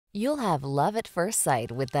You'll have love at first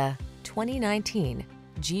sight with the 2019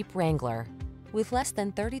 Jeep Wrangler. With less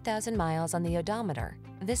than 30,000 miles on the odometer,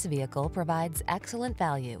 this vehicle provides excellent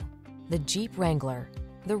value. The Jeep Wrangler,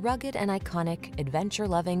 the rugged and iconic,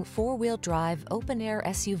 adventure-loving four-wheel drive open-air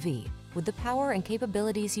SUV with the power and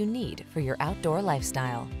capabilities you need for your outdoor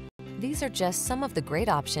lifestyle. These are just some of the great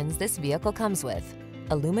options this vehicle comes with: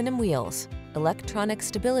 aluminum wheels, electronic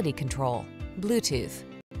stability control, Bluetooth,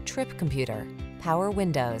 trip computer, power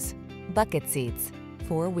windows, bucket seats,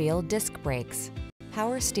 four-wheel disc brakes,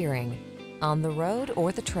 power steering. On the road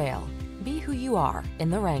or the trail, be who you are in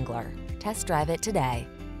the Wrangler. Test drive it today.